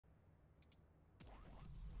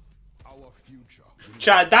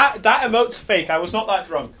Chat, that emote's fake. I was not that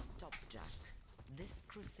drunk.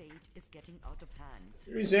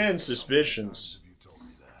 Reason suspicions.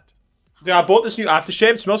 Yeah, I bought this new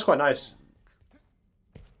aftershave. It smells quite nice.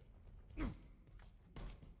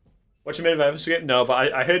 What you made of Memphis again? No,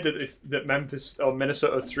 but I heard that Memphis or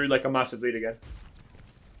Minnesota threw like a massive lead again.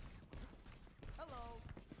 Hello.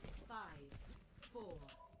 5, 4,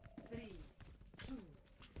 3, 2,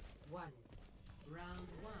 1. Round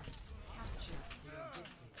 1. Capture the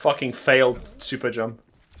objective. Fucking failed super jump.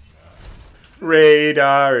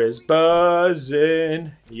 Radar is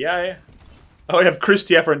buzzing. Yeah. Oh, we have Chris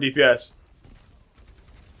TF on DPS.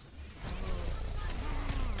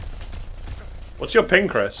 What's your ping,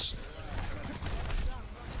 Chris?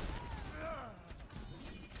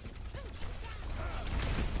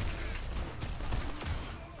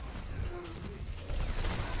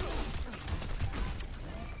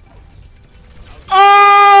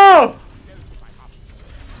 Oh!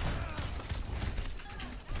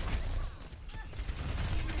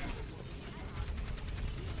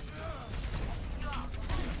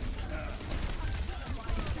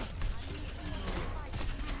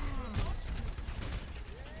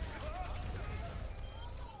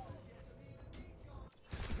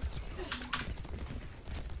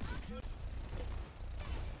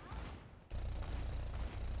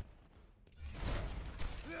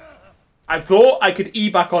 I thought I could E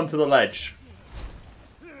back onto the ledge.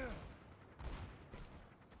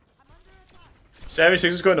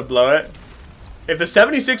 76 is going to blow it. If the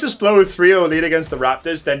 76ers blow a 3-0 lead against the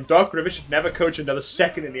Raptors, then Doc Rivers should never coach another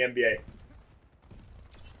second in the NBA.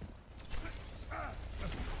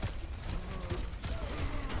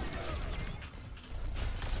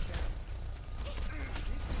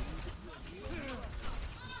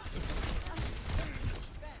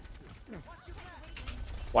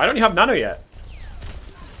 Why don't you have Nano yet?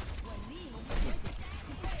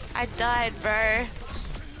 I died, bro.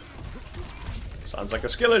 Sounds like a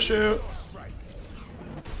skill issue.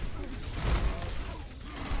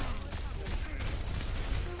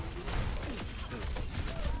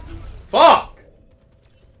 Fuck!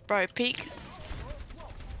 Bro, peek.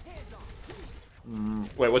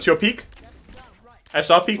 Wait, what's your peak?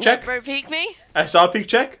 SR peak check? What, bro, peek me? SR peak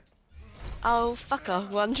check? Oh, fucker,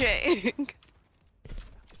 one trick.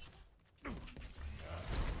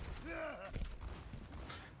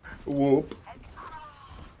 Whoop.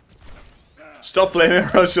 Stop blaming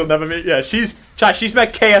her or she'll never meet. Yeah, she's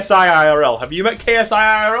met KSI IRL. Have you met KSI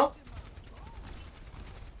IRL?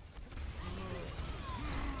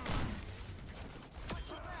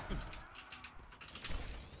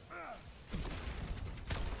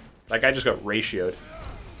 That guy just got ratioed.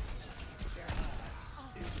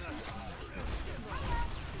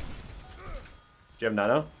 Do you have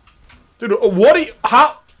Nano? Dude, what are you...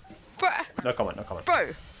 How... Bro. No comment, no comment. Bro.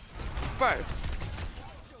 Bro.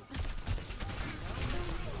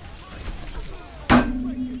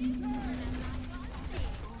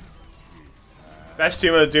 Best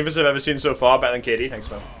team of Doomfist I've ever seen so far, better than KD. Thanks,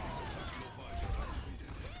 man.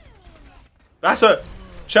 That's a...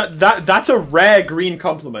 That's a rare green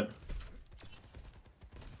compliment.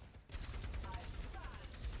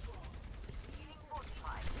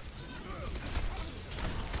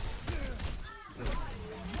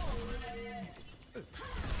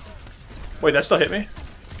 Wait, that still hit me?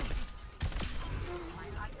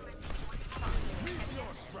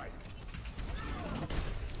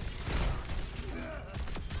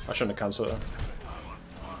 I shouldn't have cancelled it.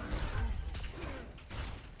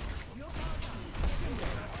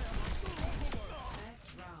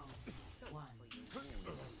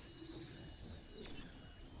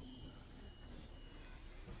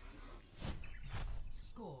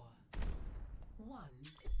 Score 1-0.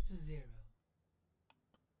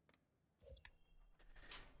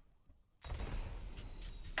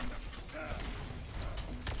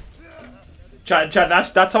 Chat,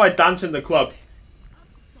 that's how I dance in the club.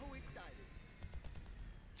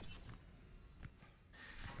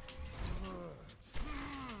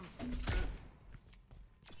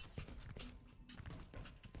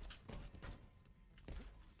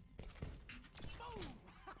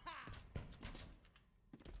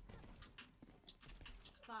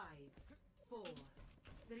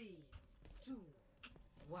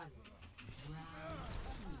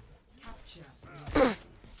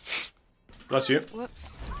 Bless you. Whoops.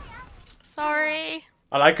 Sorry.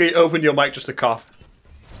 I like how you opened your mic just to cough.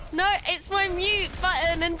 No, it's my mute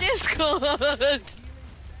button in Discord.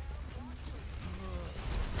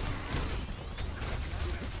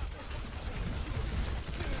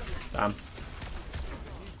 Damn.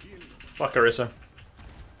 Fuck Arissa.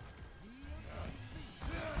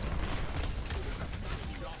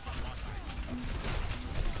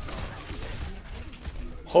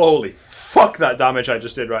 Holy fuck, that damage I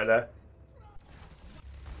just did right there.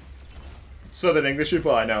 Southern English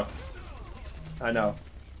people, I know. I know.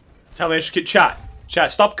 Tell me, just chat.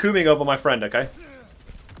 Chat, stop cooming over my friend, okay?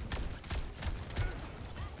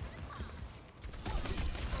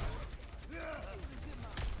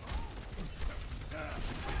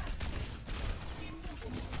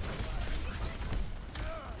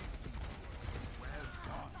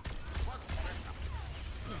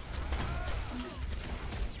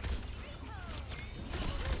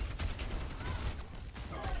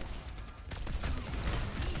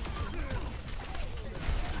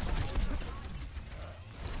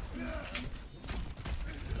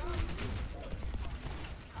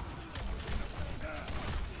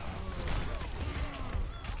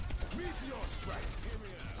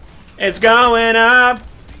 It's going up!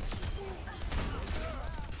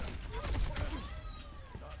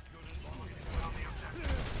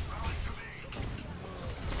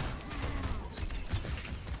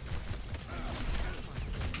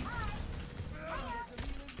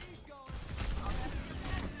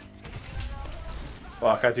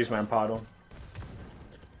 Fuck, I have to use my empowered one.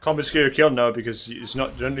 Combo secure kill? No, because it's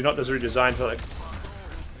not necessarily designed to like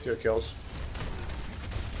secure kills.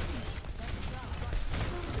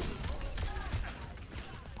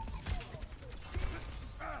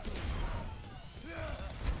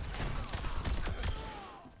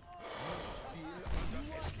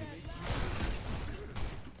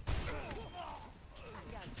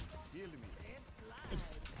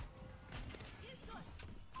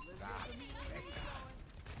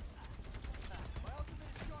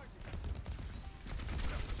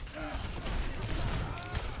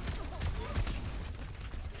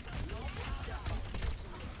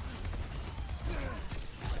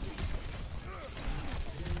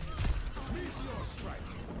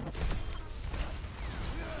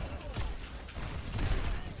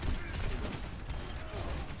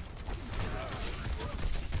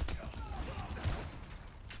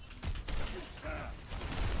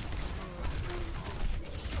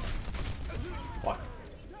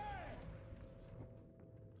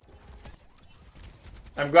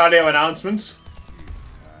 I'm glad they have announcements.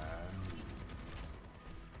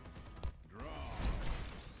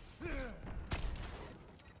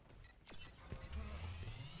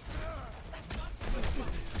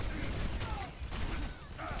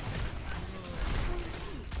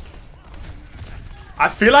 I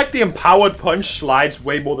feel like the empowered punch slides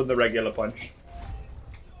way more than the regular punch.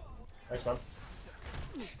 Thanks, man.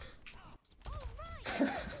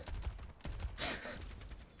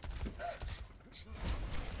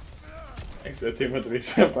 Thanks to the team with the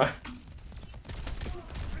reset back.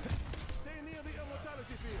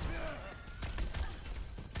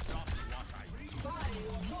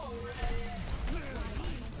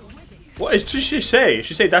 What did she say? Did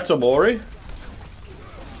she say that's Amori?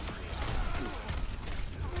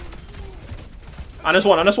 And this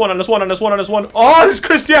one, and this one, and this one, and this one, and this one. Oh, there's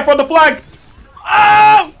Christian on the flag!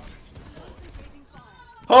 Oh!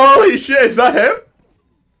 Holy shit, is that him?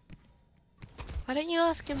 Why don't you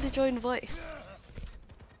ask him to join voice?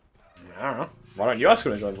 I don't know. Why don't you ask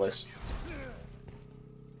him to join voice?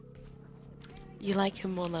 You like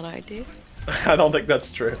him more than I do. I don't think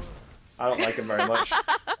that's true. I don't like him very much.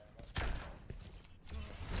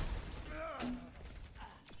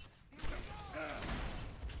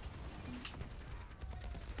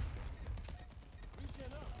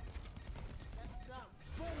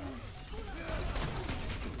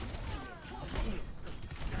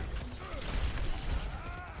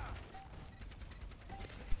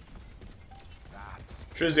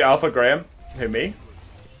 Choose the Alpha Graham. Who, me?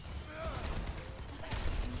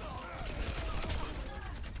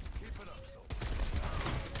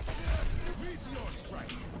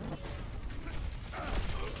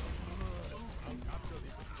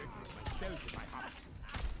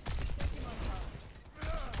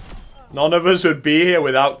 None of us would be here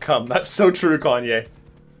without cum. That's so true, Kanye.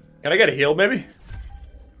 Can I get a heal, maybe?